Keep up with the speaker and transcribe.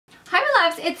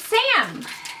Melmphs, it's Sam.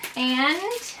 And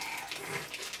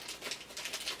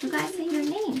you guys say your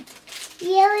name.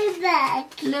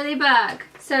 Lilybug. Lilybug.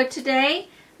 So today,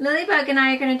 Lilybug and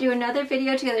I are going to do another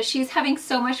video together. She's having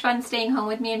so much fun staying home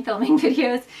with me and filming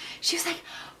videos. She was like,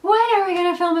 when are we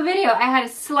going to film a video? I had a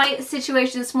slight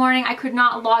situation this morning. I could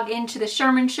not log into the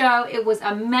Sherman show. It was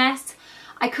a mess.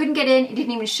 I couldn't get in. It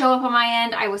didn't even show up on my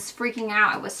end. I was freaking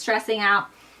out. I was stressing out.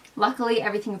 Luckily,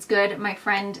 everything's good. My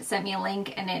friend sent me a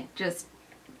link and it just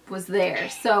was there.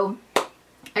 So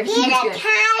everything is good.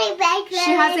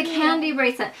 She has a candy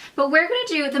bracelet. But we're going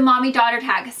to do the mommy-daughter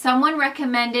tag. Someone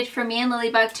recommended for me and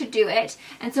Lilybug to do it.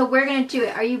 And so we're going to do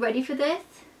it. Are you ready for this?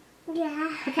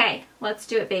 Yeah. Okay, let's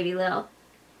do it, baby Lil.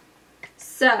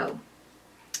 So,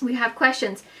 we have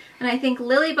questions. And I think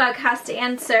Lilybug has to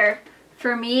answer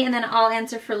for me and then I'll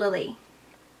answer for Lily.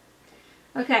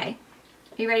 Okay.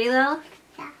 Are you ready, Lil?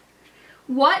 Yeah.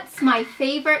 What's my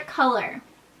favorite color?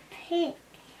 Pink.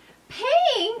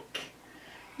 Pink?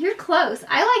 You're close.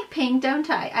 I like pink, don't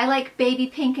I? I like baby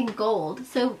pink and gold.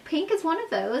 So pink is one of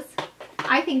those.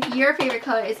 I think your favorite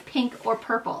color is pink or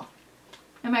purple.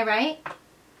 Am I right?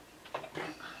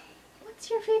 What's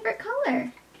your favorite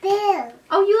color? Blue.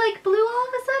 Oh, you like blue all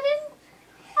of a sudden?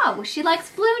 Oh, well, she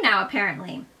likes blue now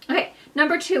apparently. Okay,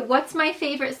 number 2. What's my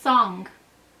favorite song?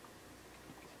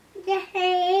 The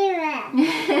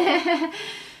favorite.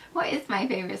 What is my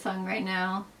favorite song right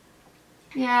now?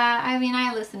 Yeah, I mean,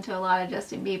 I listen to a lot of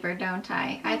Justin Bieber, don't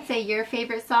I? I'd say your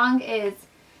favorite song is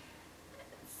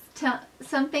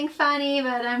something funny,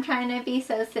 but I'm trying to be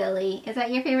so silly. Is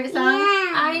that your favorite song?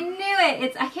 Yeah. I knew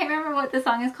it. I can't remember what the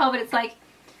song is called, but it's like,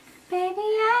 baby,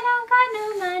 I don't got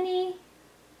no money.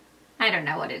 I don't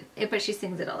know what but she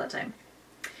sings it all the time.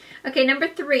 Okay, number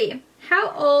 3.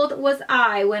 How old was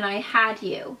I when I had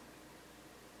you?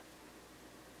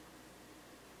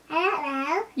 I don't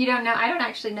know. You don't know? I don't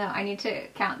actually know. I need to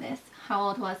count this. How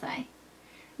old was I?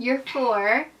 You're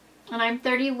 4, and I'm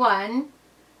 31.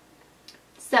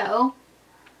 So,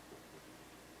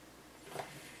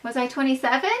 was I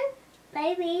 27?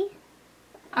 Baby.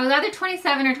 I was either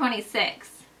 27 or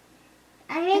 26.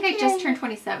 I think I just turned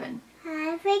 27.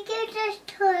 I think you just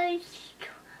turned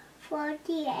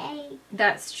 48.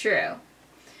 That's true.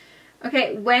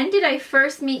 Okay, when did I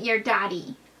first meet your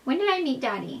daddy? When did I meet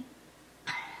Daddy?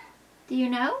 Do you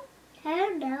know? I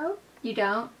don't know. You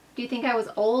don't? Do you think I was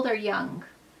old or young?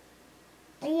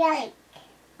 Young.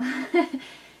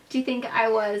 Do you think I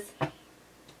was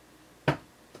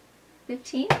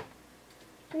 15?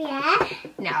 Yeah.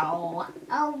 No.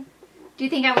 Oh. Do you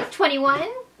think I was 21?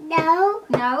 No.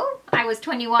 No? I was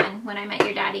 21 when I met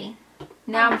your daddy.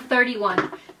 Now I'm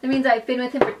 31. That means I've been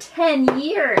with him for 10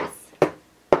 years.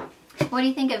 What do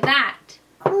you think of that?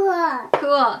 Cool.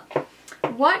 Cool.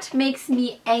 What makes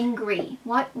me angry?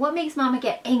 What makes Mama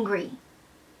get angry?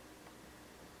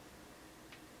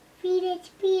 Phoenix,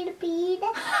 Phoenix.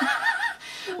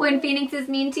 When Phoenix is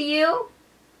mean to you?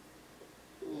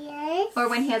 Yes. Or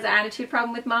when he has an attitude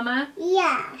problem with Mama?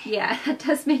 Yeah. Yeah, that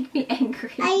does make me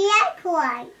angry. I like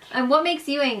one. And what makes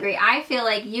you angry? I feel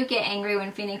like you get angry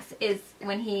when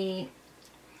when he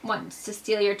wants to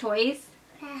steal your toys.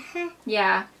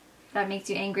 Yeah, that makes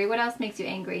you angry. What else makes you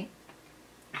angry?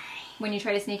 When you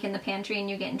try to sneak in the pantry and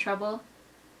you get in trouble?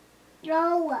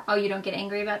 No. Oh, you don't get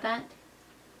angry about that?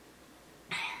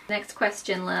 Next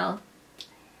question, Lil.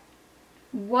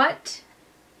 What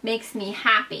makes me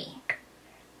happy?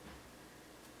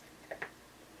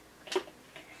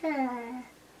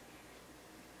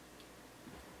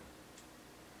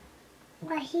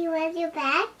 When he rubs your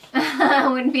back?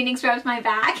 When Phoenix rubs my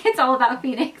back. It's all about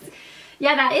Phoenix.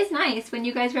 Yeah, that is nice. When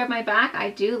you guys rub my back, I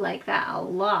do like that a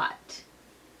lot.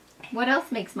 What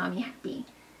else makes Mommy happy?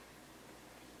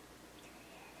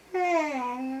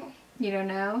 You don't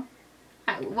know?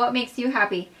 What makes you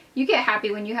happy? You get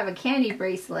happy when you have a candy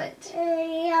bracelet.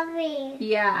 Yummy.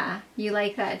 Yeah, you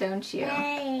like that, don't you?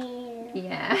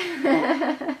 Yeah.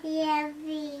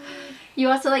 Yummy. You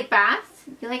also like baths?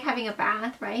 You like having a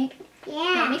bath, right?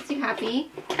 Yeah. That makes you happy.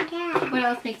 Yeah. What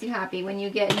else makes you happy? When you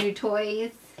get new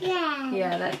toys? Yeah.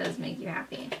 Yeah, that does make you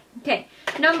happy. Okay,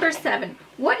 number 7.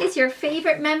 What is your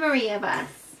favorite memory of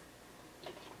us?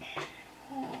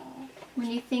 When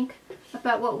you think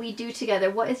about what we do together,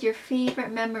 what is your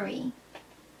favorite memory?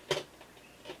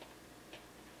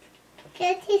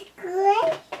 Go to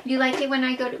school? You like it when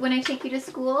I take you to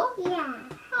school? Yeah.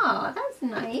 Oh, that's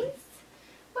nice.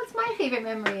 What's my favorite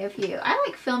memory of you? I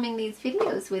like filming these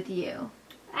videos with you.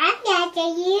 I like a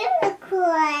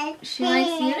unicorn. She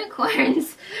likes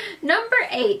unicorns. Number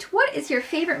 8. What is your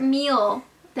favorite meal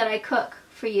that I cook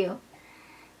for you?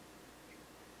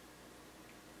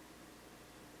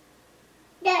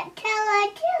 Don't tell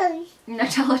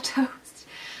Nutella toast.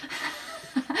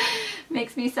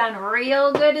 Makes me sound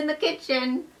real good in the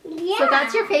kitchen. Yeah. So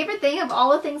that's your favorite thing of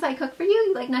all the things I cook for you?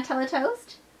 You like Nutella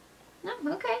toast? No,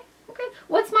 okay. Okay.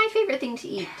 What's my favorite thing to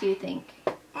eat, do you think?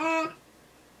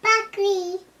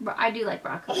 Broccoli. I do like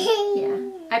broccoli.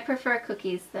 Yeah. I prefer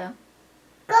cookies though.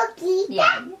 Cookie.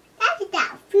 Yeah. That's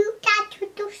that fruit. That's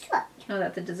what the soup. Oh,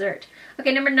 that's a dessert.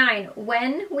 Okay, number 9.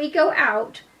 When we go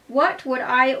out, what would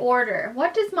I order?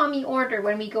 What does Mommy order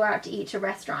when we go out to eat to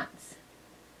restaurants?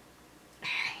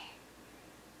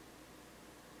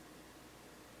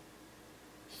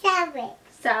 Salad.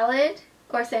 Salad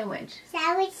or sandwich?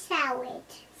 Salad. Salad?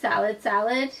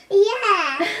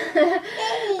 Yeah.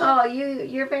 Oh,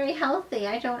 you're very healthy.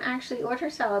 I don't actually order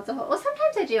salads a whole. Well,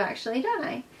 sometimes I do actually, don't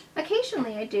I?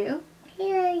 Occasionally I do.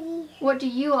 What do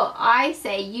you? I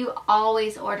say you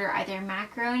always order either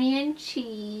macaroni and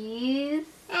cheese.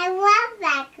 I love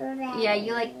macaroni. Yeah,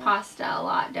 you like pasta a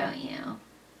lot, don't you?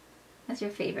 That's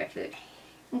your favorite food.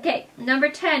 Okay, number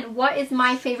 10. What is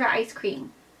my favorite ice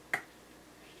cream?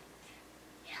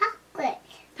 Chocolate.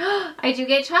 I do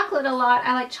get chocolate a lot.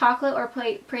 I like chocolate or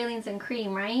pralines and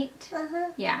cream, right?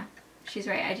 Yeah, she's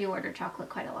right. I do order chocolate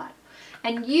quite a lot.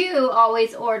 And you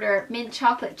always order mint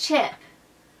chocolate chip.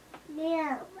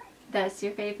 Yeah. That's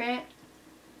your favorite?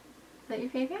 Is that your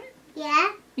favorite?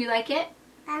 Yeah. You like it?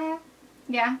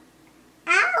 Yeah.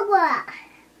 Hour.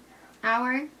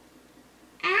 Hour?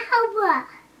 Hour.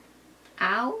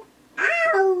 Ow?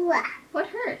 Hour. What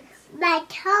hurts? My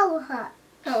toe hurts.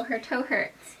 Oh, her toe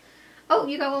hurts. Oh,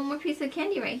 you got one more piece of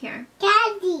candy right here.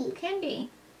 Candy. Candy.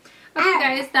 Okay,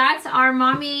 guys, that's our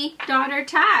mommy-daughter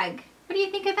tag. What do you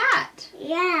think of that?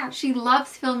 Yeah. She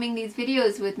loves filming these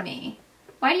videos with me.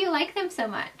 Why do you like them so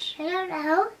much? I don't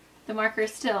know. The marker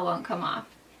still won't come off.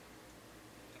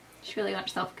 She really got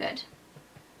herself good.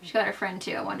 She got her friend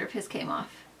too. I wonder if his came off.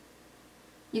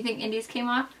 You think Indy's came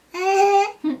off?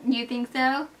 You think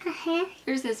so?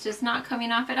 Yours is just not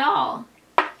coming off at all.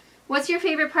 What's your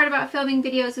favorite part about filming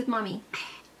videos with Mommy?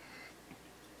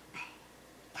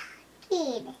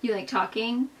 You like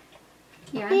talking?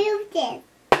 Yeah? Music.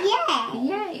 Yeah.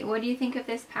 Yay. What do you think of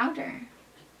this powder?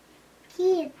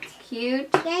 Cute. Cute?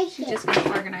 Yeah, She's just going to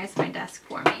organize my desk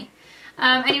for me.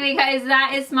 Anyway, guys,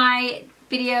 that is my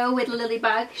video with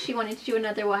Lilybug. She wanted to do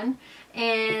another one.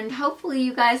 And hopefully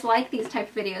you guys like these type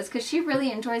of videos because she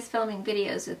really enjoys filming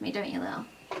videos with me, don't you, Lil?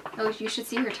 Oh, you should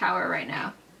see her tower right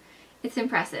now. It's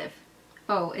impressive.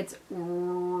 Oh, it's...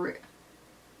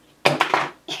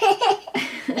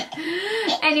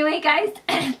 Anyway, guys,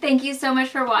 thank you so much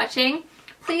for watching.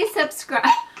 Please subscribe.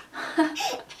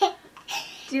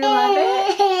 Do you love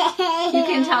it? You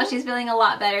can tell she's feeling a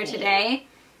lot better today.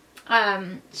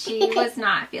 She was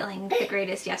not feeling the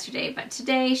greatest yesterday, but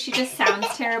today she just sounds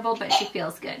terrible, but she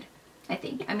feels good, I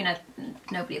think. I mean,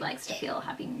 nobody likes to feel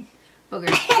having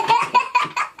boogers.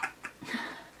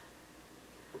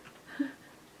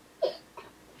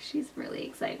 She's really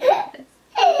excited about this.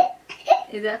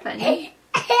 Is that funny?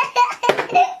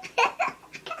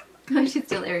 Oh, she's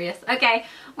delirious. Okay,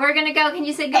 we're gonna go. Can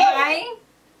you say goodbye?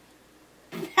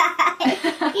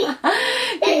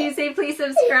 Can you say please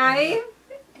subscribe?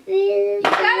 You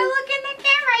gotta look in the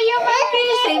camera, you monkey.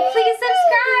 Say please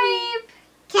subscribe.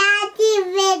 Candy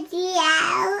video.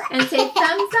 And say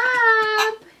thumbs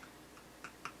up.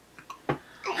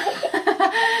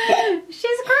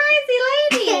 She's a crazy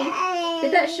lady.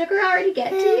 Did that sugar already get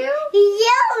to you?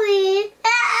 Yummy.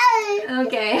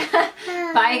 Okay.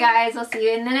 Bye guys. I'll see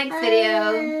you in the next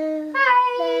video.